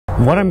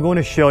What I'm going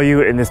to show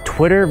you in this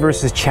Twitter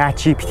versus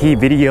Chatgpt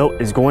video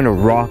is going to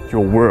rock your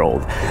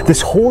world.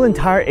 This whole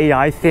entire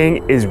AI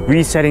thing is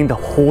resetting the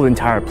whole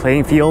entire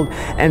playing field,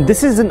 and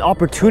this is an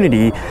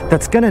opportunity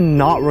that's going to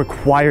not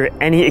require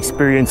any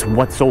experience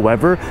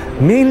whatsoever,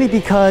 mainly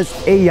because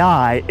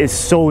AI is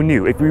so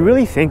new. If we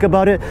really think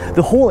about it,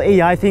 the whole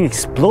AI thing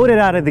exploded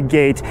out of the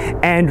gate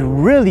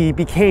and really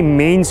became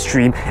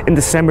mainstream in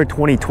December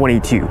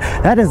 2022.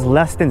 That is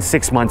less than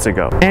 6 months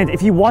ago. And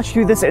if you watch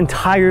through this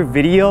entire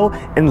video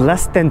in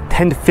less than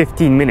 10 to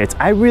 15 minutes,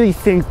 I really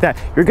think that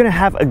you're gonna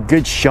have a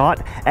good shot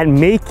at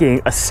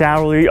making a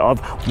salary of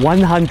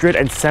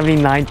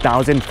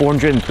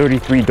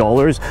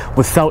 $179,433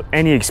 without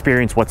any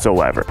experience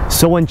whatsoever.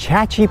 So when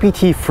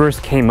ChatGPT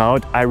first came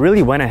out, I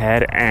really went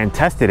ahead and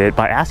tested it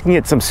by asking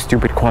it some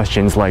stupid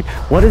questions like,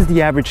 what is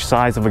the average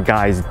size of a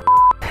guy's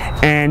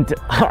And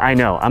I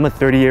know, I'm a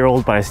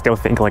 30-year-old, but I still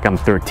think like I'm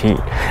 13.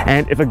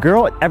 And if a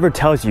girl ever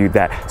tells you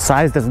that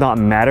size does not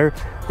matter,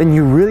 then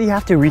you really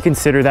have to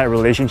reconsider that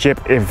relationship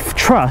if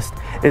trust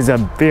is a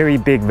very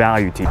big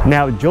value to you.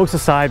 Now, jokes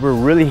aside, we're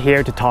really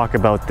here to talk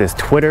about this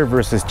Twitter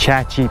versus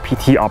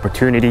ChatGPT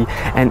opportunity.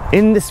 And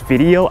in this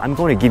video, I'm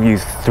going to give you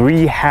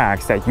 3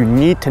 hacks that you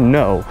need to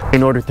know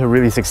in order to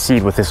really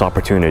succeed with this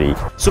opportunity.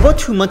 So about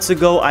 2 months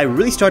ago, I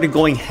really started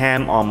going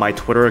ham on my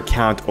Twitter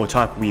account,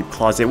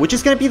 Req'D, which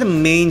is going to be the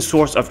main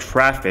source of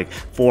traffic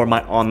for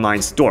my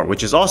online store,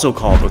 which is also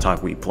called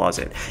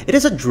Req'D. It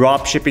is a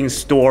drop shipping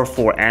store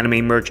for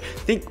anime merch.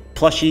 Think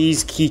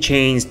plushies,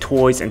 keychains,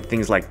 toys, and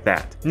things like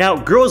that. Now,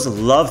 girls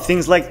love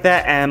things like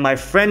that, and my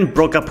friend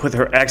broke up with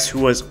her ex, who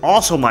was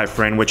also my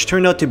friend, which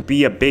turned out to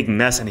be a big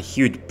mess and a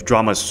huge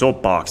drama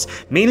soapbox,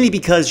 mainly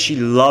because she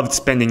loved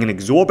spending an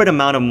exorbitant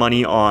amount of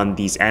money on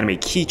these anime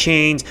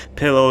keychains,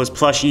 pillows,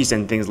 plushies,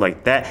 and things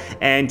like that,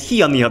 and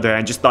he, on the other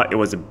hand, just thought it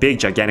was a big,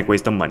 gigantic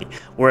waste of money.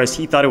 Whereas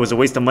he thought it was a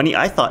waste of money,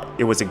 I thought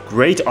it was a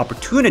great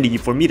opportunity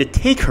for me to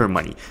take her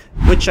money,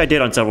 which I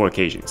did on several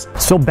occasions.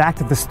 So back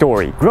to the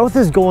story. Growth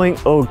is going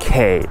okay.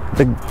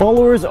 The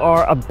followers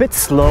are a bit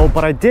slow,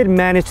 but I did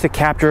manage to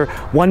capture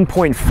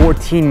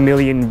 1.14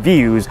 million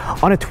views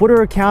on a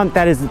Twitter account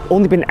that has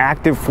only been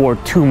active for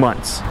 2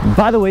 months.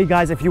 By the way,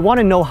 guys, if you want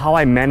to know how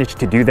I managed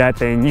to do that,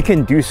 then you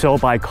can do so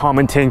by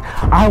commenting,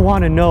 "I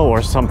want to know,"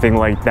 or something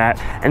like that,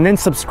 and then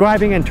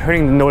subscribing and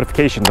turning the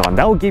notifications on.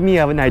 That will give me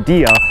an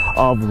idea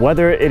of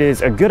whether it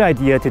is a good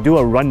idea to do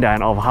a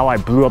rundown of how I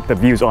blew up the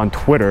views on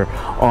Twitter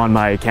on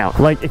my account.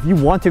 Like, if you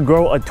want to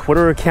grow a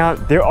Twitter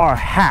account, there are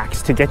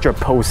hacks to get your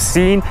posts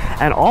seen,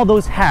 and all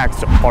those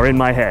hacks are in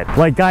my head.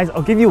 Like, guys,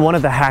 I'll give you one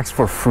of the hacks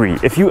for free.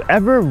 If you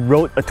ever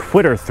wrote a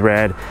Twitter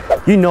thread,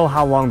 you know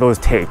how long those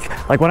take.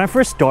 Like, when I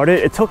first started,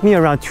 it took me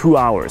around 2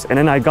 hours, and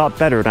then I got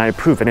better and I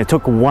improved, and it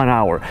took 1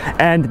 hour.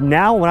 And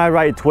now when I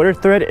write a Twitter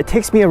thread, it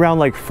takes me around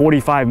like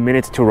 45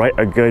 minutes to write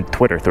a good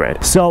Twitter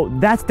thread. So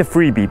that's the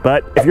freebie,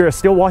 but if you're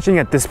still watching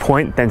at this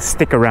point, then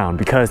stick around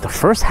because the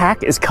first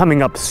hack is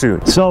coming up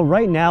soon. So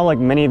right now, like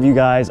many of you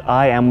guys,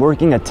 I am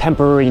working a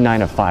temporary 9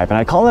 to 5, and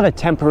I call it a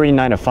temporary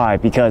 9 to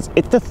 5 because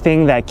it's the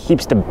thing that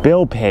keeps the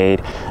bill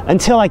paid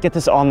until I get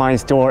this online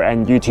store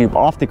and YouTube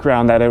off the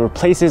ground, that it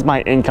replaces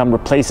my income,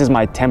 replaces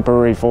my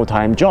temporary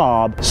full-time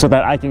job, so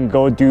that I can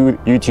go do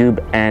YouTube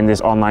and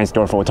this online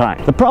store full-time.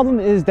 The problem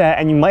is that,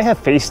 and you might have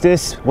faced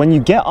this, when you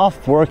get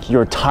off work,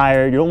 you're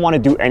tired, you don't want to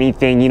do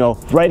anything, you know,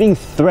 writing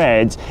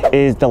threads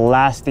is the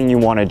last thing you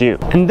want to do.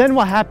 And then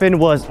what happened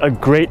was a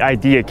great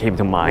idea came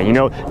to mind. You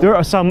know, there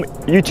are some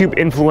YouTube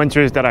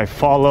influencers that I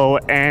follow,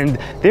 and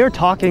they're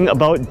talking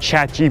about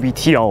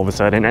ChatGPT all of a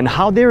sudden and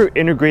how they're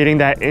integrating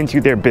that into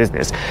their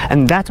business.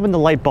 And that's when the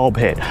light bulb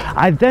hit.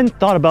 I then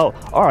thought about,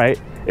 all right,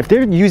 if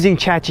they're using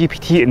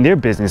ChatGPT in their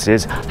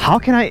businesses, how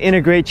can I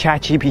integrate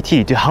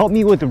ChatGPT to help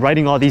me with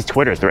writing all these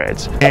Twitter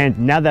threads? And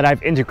now that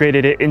I've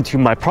integrated it into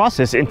my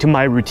process, into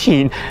my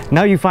routine,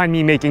 now you find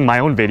me making my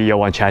own video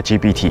on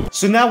ChatGPT.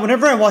 So now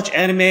whenever I watch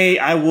anime,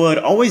 I would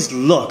always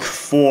look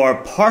for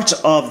parts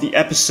of the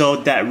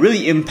episode that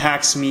really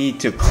impacts me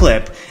to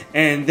clip,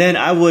 and then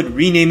I would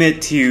rename it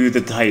to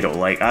the title.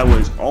 Like, I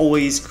was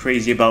always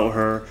crazy about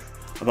her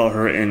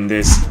in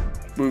this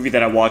movie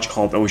that I watched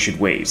called Ocean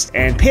Waves.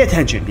 And pay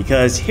attention,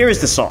 because here is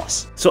the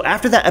sauce. So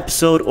after that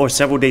episode or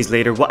several days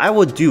later, what I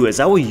will do is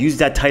I will use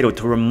that title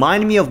to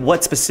remind me of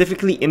what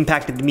specifically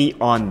impacted me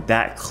on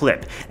that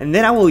clip. And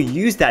then I will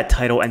use that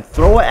title and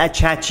throw it at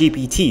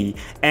ChatGPT,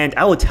 and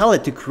I will tell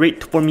it to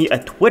create for me a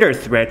Twitter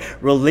thread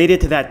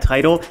related to that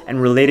title and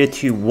related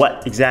to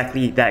what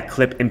exactly that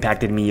clip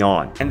impacted me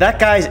on. And that,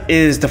 guys,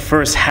 is the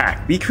first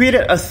hack. We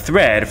created a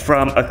thread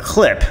from a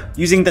clip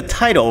using the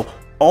title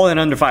all in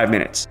under 5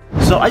 minutes.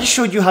 So I just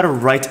showed you how to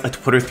write a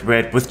Twitter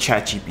thread with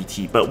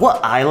ChatGPT, but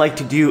what I like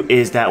to do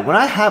is that when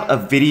I have a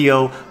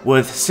video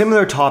with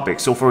similar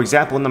topics, so for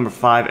example number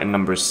 5 and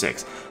number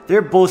 6,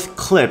 they're both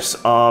clips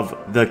of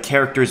the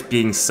characters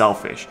being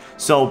selfish.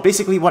 So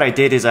basically what I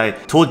did is I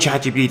told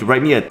ChatGPT to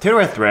write me a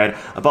Twitter thread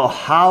about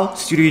how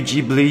Studio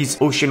Ghibli's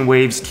Ocean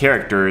Waves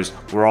characters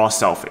were all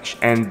selfish.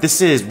 And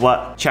this is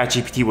what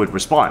ChatGPT would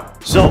respond.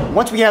 So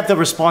once we have the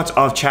response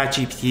of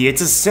ChatGPT,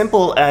 it's as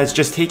simple as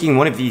just taking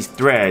one of these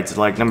threads,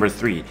 like number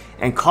 3,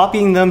 and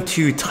copying them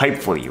to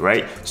Typefully,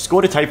 right? Just go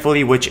to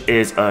Typefully, which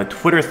is a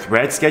Twitter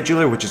thread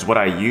scheduler, which is what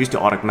I use to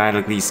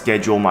automatically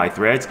schedule my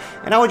threads.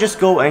 And I would just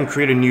go and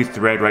create a new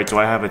thread, right? So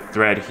I have a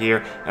thread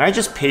here, and I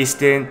just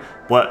paste in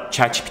what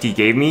ChatGPT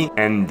gave me,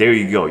 and there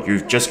you go,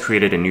 you've just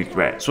created a new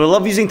thread. So I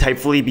love using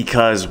Typefully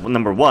because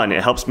number 1,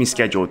 it helps me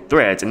schedule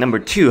threads, and number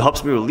 2,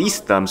 helps me release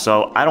them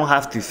so I don't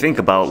have to think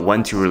about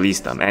when to release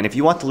them. And if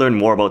you want to learn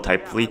more about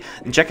Typefully,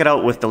 then check it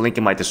out with the link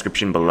in my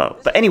description below.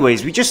 But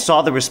anyways, we just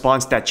saw the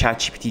response that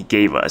ChatGPT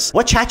gave us.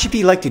 What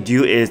ChatGPT like to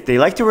do is they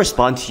like to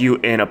respond to you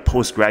in a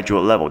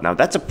postgraduate level. Now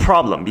that's a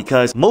problem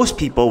because most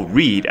people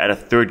read at a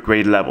 3rd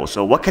grade level.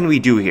 So what can we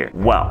do here?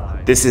 Well,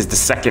 this is the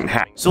second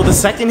hack. So the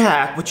second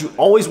hack, what you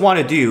always want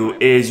to do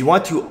is you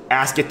want to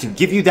ask it to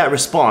give you that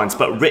response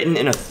but written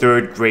in a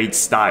 3rd grade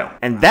style.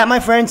 And that, my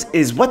friends,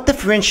 is what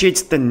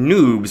differentiates the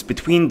noobs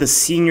between the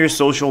senior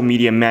social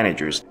media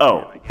managers.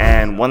 Oh,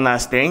 and one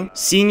last thing,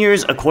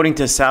 seniors, according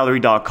to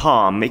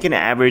salary.com, make an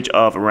average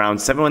of around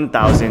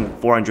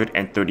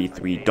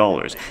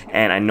 $71,433.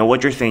 And I know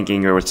what you're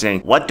thinking, you're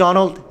saying, what,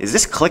 Donald? Is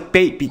this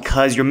clickbait?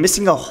 Because you're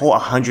missing a whole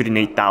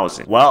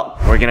 108,000. Well,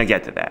 we're gonna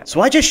get to that.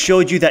 So I just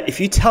showed you that if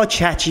you tell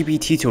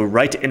ChatGPT to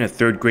write in a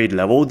 3rd grade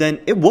level, then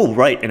it will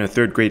write in a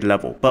 3rd grade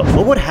level. But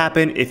what would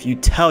happen if you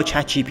tell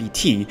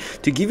ChatGPT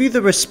to give you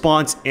the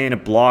response in a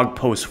blog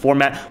post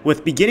format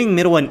with beginning,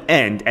 middle, and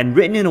end, and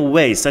written in a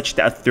way such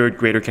that a 3rd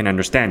grader can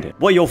understand it?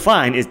 What you'll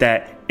find is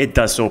that it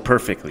does so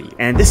perfectly.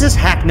 And this is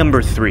hack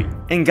number 3.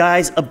 And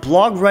guys, a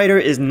blog writer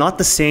is not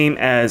the same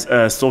as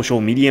a social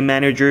media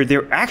manager.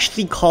 They're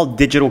actually called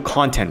digital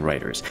content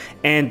writers.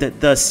 And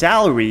the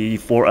salary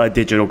for a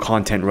digital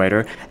content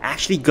writer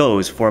actually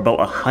goes for about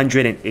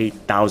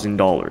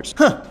 $108,000.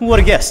 Huh, who would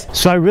have guessed?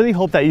 So I really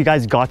hope that you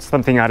guys got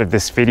something out of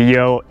this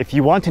video. If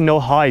you want to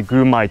know how I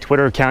grew my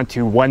Twitter account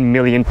to 1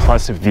 million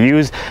plus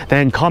views,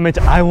 then comment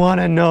 "I want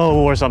to know"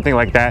 or something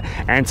like that,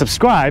 and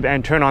subscribe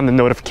and turn on the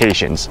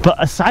notifications.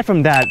 But aside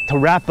from that, to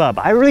wrap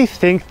up, I really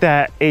think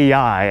that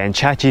AI and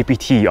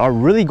ChatGPT are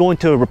really going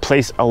to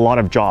replace a lot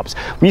of jobs.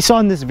 We saw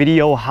in this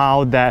video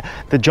how that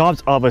the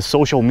jobs of a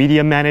social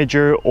media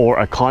manager or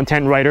a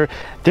content writer,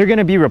 they're going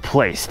to be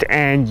replaced,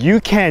 and you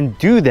can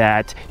do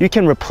that. You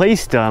can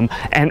replace them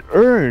and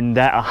earn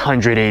that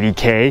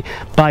 180K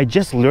by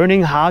just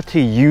learning how to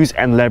use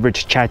and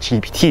leverage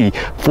ChatGPT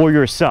for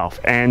yourself.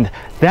 And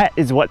that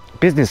is what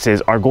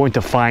businesses are going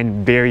to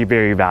find very,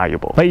 very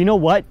valuable. But you know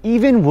what?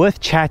 Even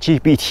with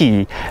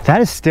ChatGPT,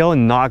 that is still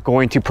not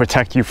going to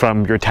protect you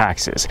from your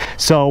taxes.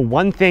 So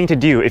one thing to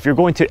do if you're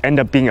going to end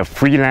up being a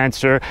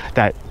freelancer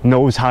that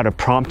knows how to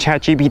prompt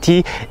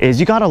ChatGPT is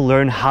you got to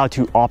learn how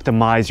to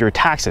optimize your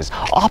taxes.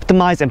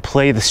 Optimize and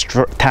play the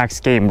tax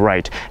game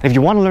right. And if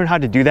you want to learn how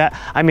to do that,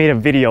 I made a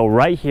video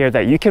right here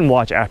that you can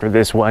watch after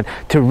this one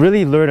to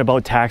really learn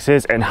about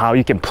taxes and how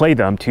you can play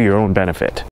them to your own benefit.